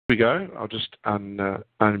we go. I'll just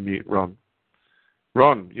unmute Ron.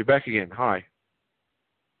 Ron, you're back again. Hi.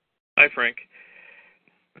 Hi, Frank.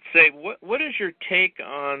 Say, what is your take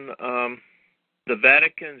on the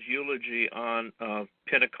Vatican's eulogy on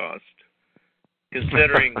Pentecost,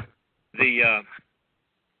 considering the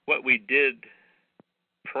what we did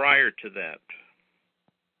prior to that?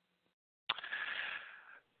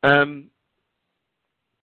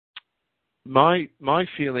 My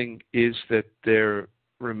feeling is that there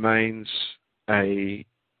remains a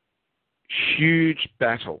huge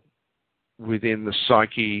battle within the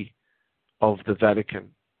psyche of the Vatican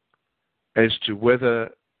as to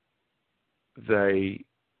whether they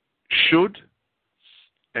should,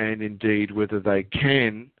 and indeed whether they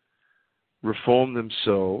can, reform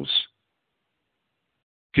themselves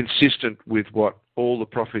consistent with what all the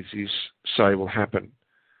prophecies say will happen.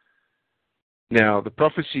 Now, the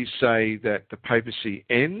prophecies say that the papacy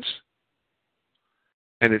ends,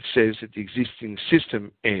 and it says that the existing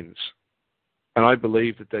system ends. And I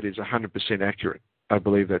believe that that is 100% accurate. I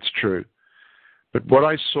believe that's true. But what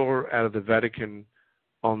I saw out of the Vatican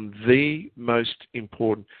on the most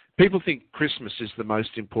important... People think Christmas is the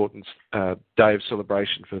most important day of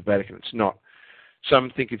celebration for the Vatican. It's not.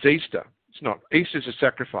 Some think it's Easter. It's not. Easter's a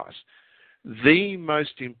sacrifice. The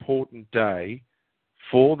most important day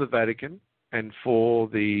for the Vatican and for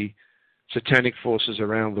the satanic forces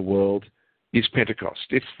around the world is Pentecost.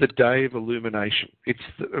 It's the day of illumination.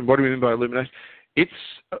 What do we mean by illumination? It's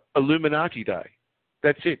Illuminati Day.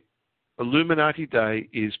 That's it. Illuminati Day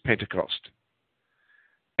is Pentecost.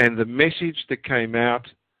 And the message that came out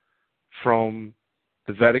from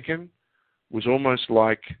the Vatican was almost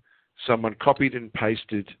like someone copied and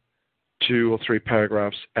pasted 2 or 3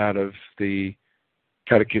 paragraphs out of the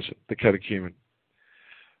catechism, the catechumen.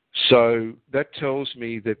 So that tells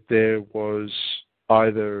me that there was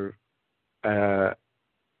either a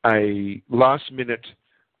last-minute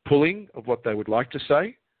pulling of what they would like to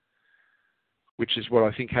say, which is what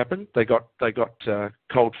I think happened. They got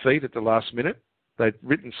cold feet at the last minute. They'd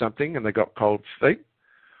written something and they got cold feet.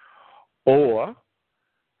 Or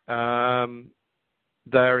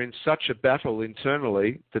they're in such a battle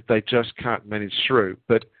internally that they just can't manage through.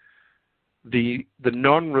 But the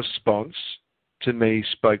non-response to me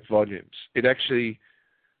spoke volumes.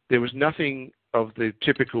 There was nothing of the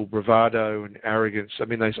typical bravado and arrogance. I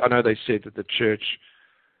mean, I know they said that the church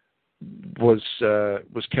was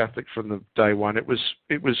Catholic from the day one. It was,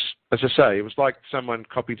 as I say, it was like someone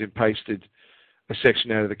copied and pasted a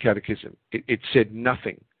section out of the catechism. It said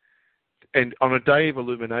nothing. And on a day of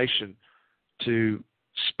illumination, to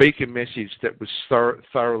speak a message that was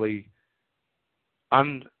thoroughly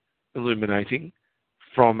unilluminating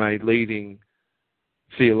from a leading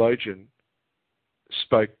theologian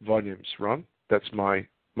spoke volumes, Ron. That's my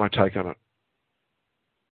take on it.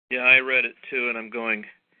 Yeah, I read it too, and I'm going,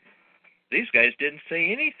 these guys didn't say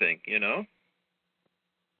anything,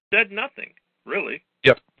 Said nothing, really.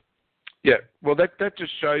 Yep. Yeah. Well, that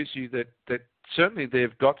just shows you that certainly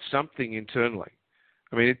they've got something internally.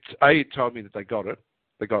 I mean, it told me that they got it.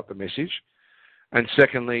 They got the message. And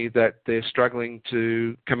secondly, that they're struggling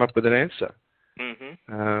to come up with an answer.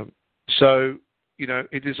 Mm-hmm. So,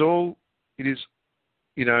 it is,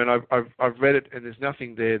 and I've read it, and there's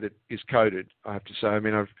nothing there that is coded, I have to say. I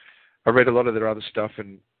mean, I read a lot of their other stuff,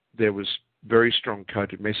 and there was very strong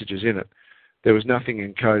coded messages in it. There was nothing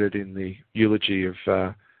encoded in the eulogy of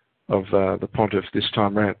the pontiff this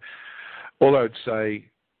time around. All I would say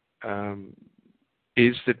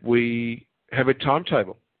is that we have a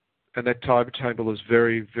timetable, and that timetable is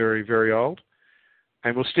very, very, very old,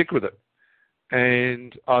 and we'll stick with it.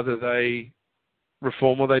 And either they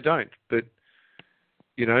reform or they don't. But,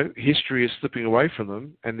 history is slipping away from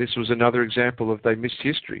them, and this was another example of they missed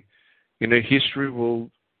history. History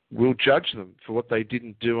will judge them for what they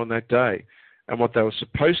didn't do on that day and what they were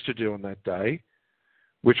supposed to do on that day,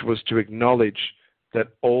 which was to acknowledge that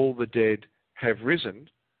all the dead have risen.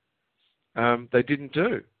 They didn't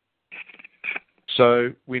do.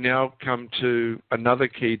 So we now come to another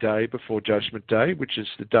key day before Judgment Day, which is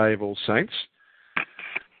the Day of All Saints.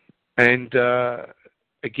 And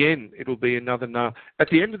again, it'll be another nail. At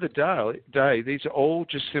the end of the day, these are all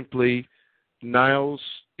just simply nails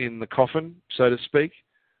in the coffin, so to speak,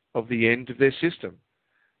 of the end of their system.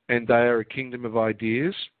 And they are a kingdom of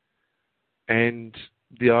ideas, and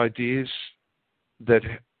the ideas that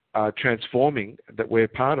are transforming, that we're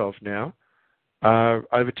part of now, are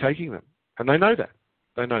overtaking them. And they know that.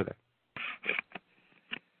 They know that.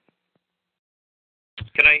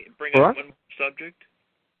 Can I bring up one subject?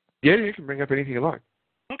 Yeah, you can bring up anything you like.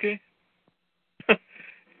 Okay.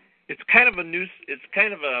 It's kind of a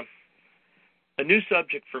a new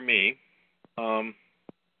subject for me.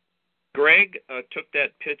 Greg took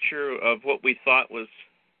that picture of what we thought was,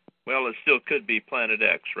 well, it still could be Planet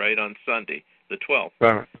X, right, on Sunday, the 12th.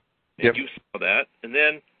 Right. And you saw that. And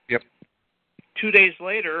then 2 days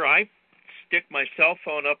later, I stick my cell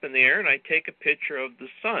phone up in the air and I take a picture of the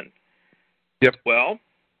sun. Yep. Well,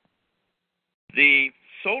 the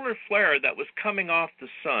solar flare that was coming off the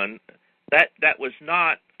sun, that was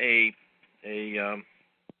not a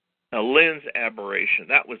lens aberration.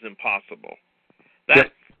 That was impossible.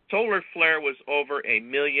 That solar flare was over 1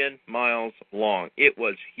 million miles long. It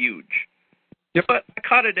was huge. Yep. But I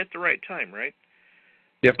caught it at the right time, right?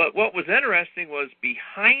 Yep. But what was interesting was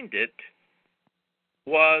behind it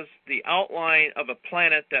was the outline of a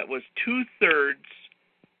planet that was 2/3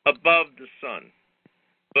 above the sun.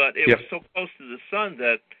 But it was so close to the sun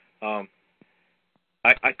that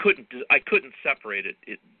I couldn't separate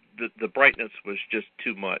it. The brightness was just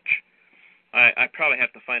too much. I probably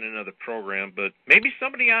have to find another program, but maybe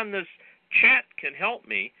somebody on this chat can help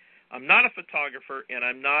me. I'm not a photographer, and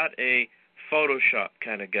I'm not a Photoshop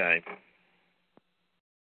kind of guy.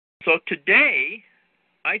 So today,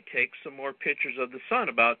 I take some more pictures of the sun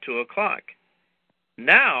about 2 o'clock.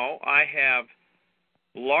 Now I have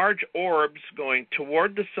large orbs going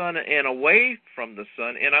toward the sun and away from the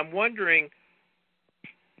sun, and I'm wondering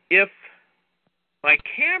if my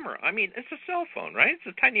camera, I mean, it's a cell phone, right? It's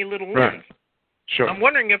a tiny little lens. Right. Sure. I'm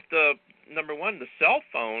wondering if number one, the cell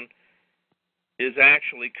phone is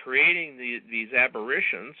actually creating these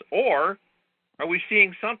aberrations, or are we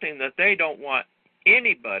seeing something that they don't want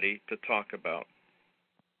anybody to talk about?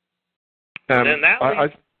 And then that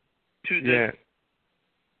leads to this.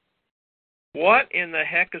 What in the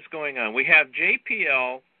heck is going on? We have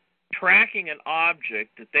JPL tracking an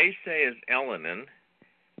object that they say is Elenin,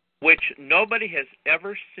 which nobody has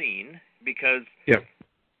ever seen because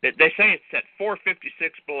they say it's at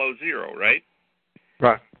 456 below zero, right?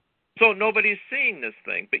 Right. So nobody's seeing this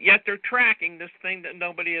thing, but yet they're tracking this thing that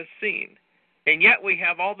nobody has seen. And yet we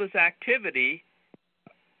have all this activity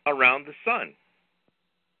around the sun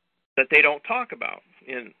that they don't talk about.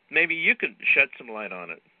 And maybe you could shed some light on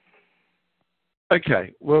it.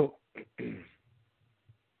 Okay, well,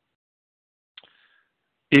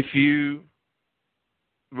 if you,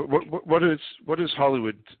 what does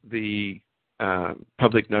Hollywood, the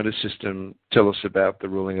public notice system, tell us about the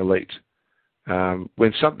ruling elite?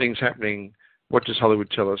 When something's happening, what does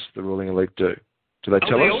Hollywood tell us the ruling elite do? Do they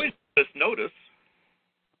tell us? They always give us notice.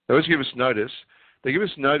 They always give us notice. They give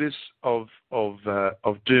us notice of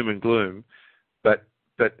doom and gloom, but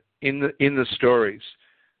in the stories,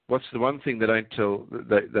 what's the one thing they don't tell?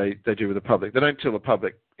 They do with the public. They don't tell the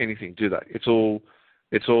public anything, do they? It's all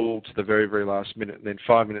to the very, very last minute, and then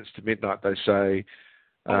 5 minutes to midnight they say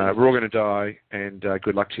we're all going to die, and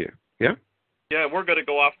good luck to you. Yeah. Yeah, we're going to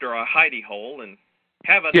go after a hidey hole and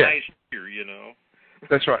have a nice year, you know.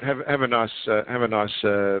 That's right. Have a nice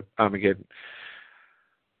Armageddon.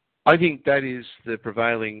 I think that is the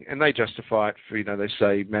prevailing, and they justify it for, they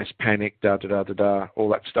say mass panic, all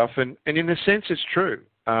that stuff. And in a sense, it's true,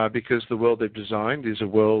 because the world they've designed is a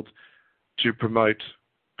world to promote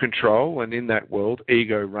control, and in that world,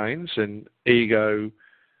 ego reigns, and ego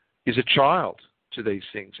is a child to these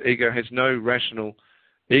things. Ego has no rational.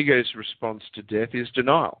 Ego's response to death is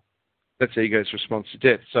denial. That's ego's response to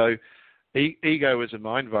death. So, ego as a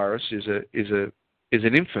mind virus is an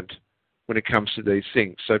infant when it comes to these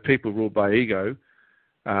things. So people ruled by ego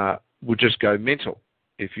would just go mental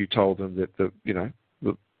if you told them that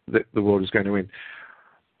the world is going to end.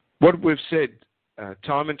 What we've said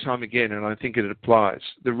time and time again, and I think it applies.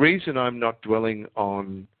 The reason I'm not dwelling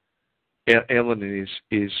on Elenin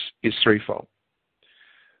is threefold.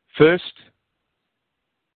 First,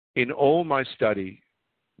 in all my study,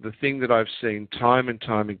 the thing that I've seen time and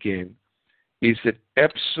time again is that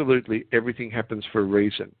absolutely everything happens for a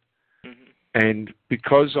reason. And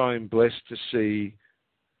because I'm blessed to see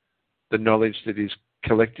the knowledge that is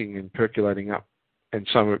collecting and percolating up, and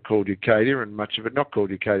some of it called UCADIA and much of it not called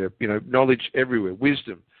UCADIA, knowledge everywhere,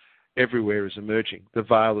 wisdom everywhere is emerging. The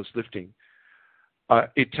veil is lifting.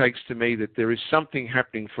 It takes to me that there is something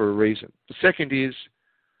happening for a reason. The second is,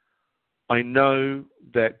 I know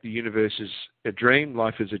that the universe is a dream,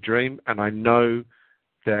 life is a dream, and I know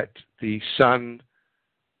that the sun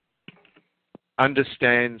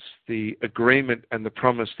understands the agreement and the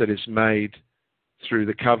promise that is made through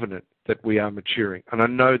the covenant that we are maturing. And I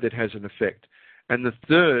know that has an effect. And the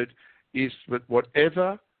third is that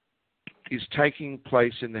whatever is taking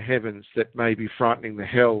place in the heavens that may be frightening the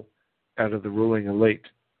hell out of the ruling elite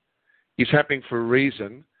is happening for a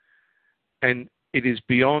reason, and it is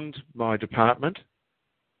beyond my department,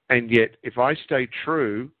 And yet, if I stay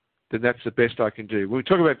true, then that's the best I can do. When we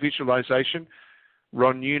talk about visualization,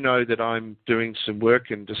 Ron, you know that I'm doing some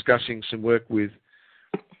work and discussing some work with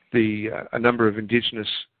a number of Indigenous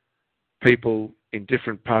people in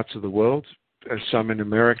different parts of the world, some in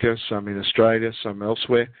America, some in Australia, some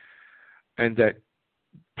elsewhere, and that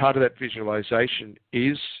part of that visualization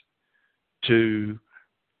is to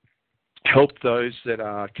help those that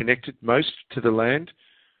are connected most to the land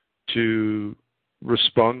to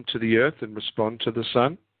respond to the earth and respond to the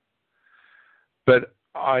sun. But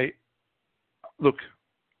I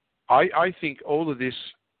think all of this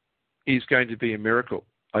is going to be a miracle.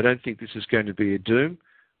 I don't think this is going to be a doom.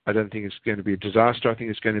 I don't think it's going to be a disaster. I think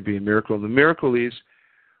it's going to be a miracle. And the miracle is,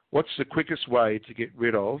 what's the quickest way to get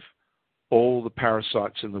rid of all the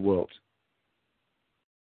parasites in the world?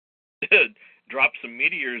 Drop some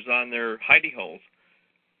meteors on their hidey holes.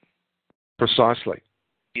 Precisely.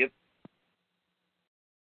 Yep.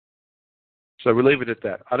 So we leave it at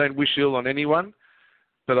that. I don't wish ill on anyone,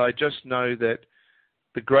 but I just know that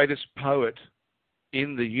the greatest poet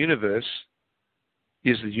in the universe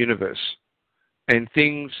is the universe. And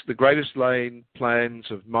the greatest laid plans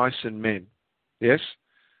of mice and men, yes?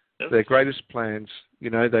 Their greatest plans,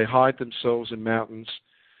 they hide themselves in mountains,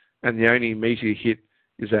 and the only meteor hit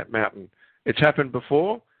is that mountain. It's happened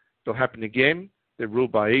before. It'll happen again. They're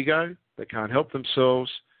ruled by ego. They can't help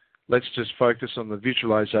themselves. Let's just focus on the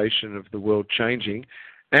visualization of the world changing,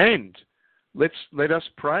 and let us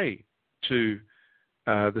pray to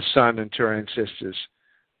the sun and to our ancestors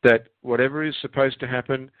that whatever is supposed to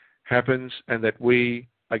happen happens, and that we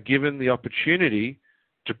are given the opportunity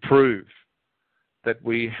to prove that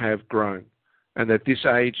we have grown, and that this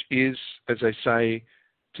age is, as they say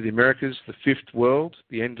to the Americas, the fifth world,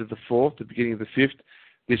 the end of the fourth, the beginning of the fifth.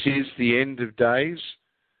 This is the end of days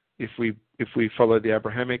if we follow the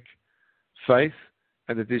Abrahamic faith,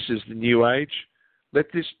 and that this is the new age.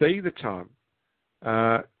 Let this be the time.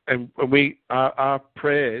 And our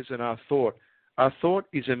prayers and our thought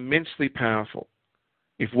is immensely powerful.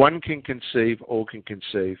 If one can conceive, all can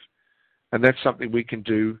conceive. And that's something we can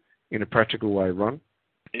do in a practical way, Ron.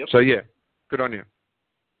 Yep. So, yeah, good on you.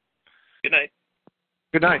 Good night.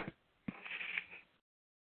 Good night.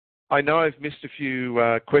 I know I've missed a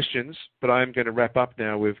few questions, but I am going to wrap up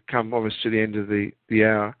now. We've come almost to the end of the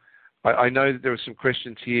hour. I know that there are some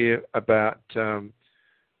questions here about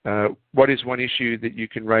what is one issue that you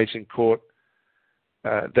can raise in court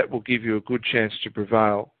that will give you a good chance to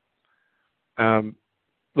prevail.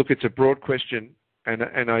 Look, it's a broad question,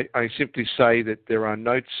 and I simply say that there are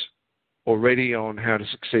notes already on how to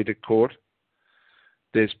succeed at court.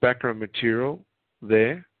 There's background material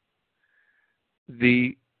there.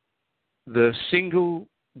 The single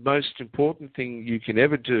most important thing you can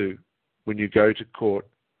ever do when you go to court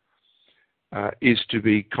is to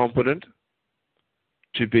be competent,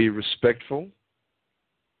 to be respectful,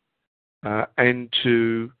 and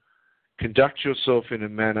to conduct yourself in a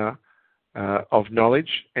manner of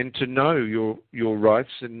knowledge, and to know your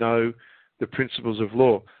rights and know the principles of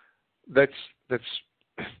law. That's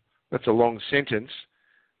a long sentence,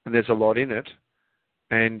 and there's a lot in it,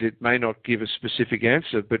 and it may not give a specific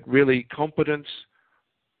answer, but really competence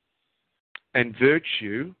and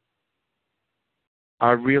virtue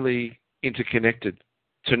are really interconnected.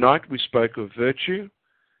 Tonight we spoke of virtue,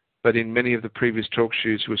 but in many of the previous talk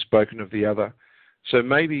shows we've spoken of the other. So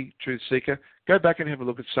maybe, Truth Seeker, go back and have a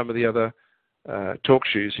look at some of the other talk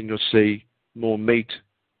shows, and you'll see more meat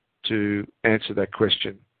to answer that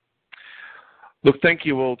question. Look, thank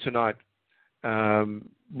you all tonight.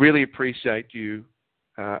 Really appreciate you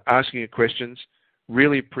asking your questions.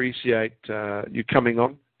 Really appreciate you coming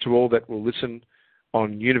on. To all that will listen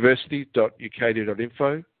on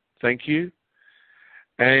university.ucadia.info, thank you.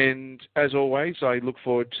 And as always, I look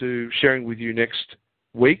forward to sharing with you next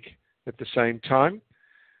week at the same time.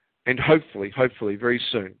 And hopefully, very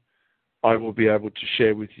soon, I will be able to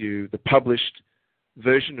share with you the published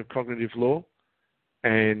version of cognitive law.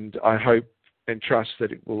 And I hope and trust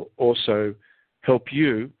that it will also help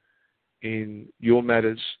you in your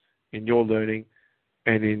matters, in your learning,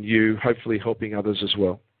 and in you hopefully helping others as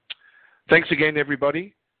well. Thanks again,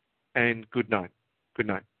 everybody, and good night. Good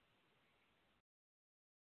night.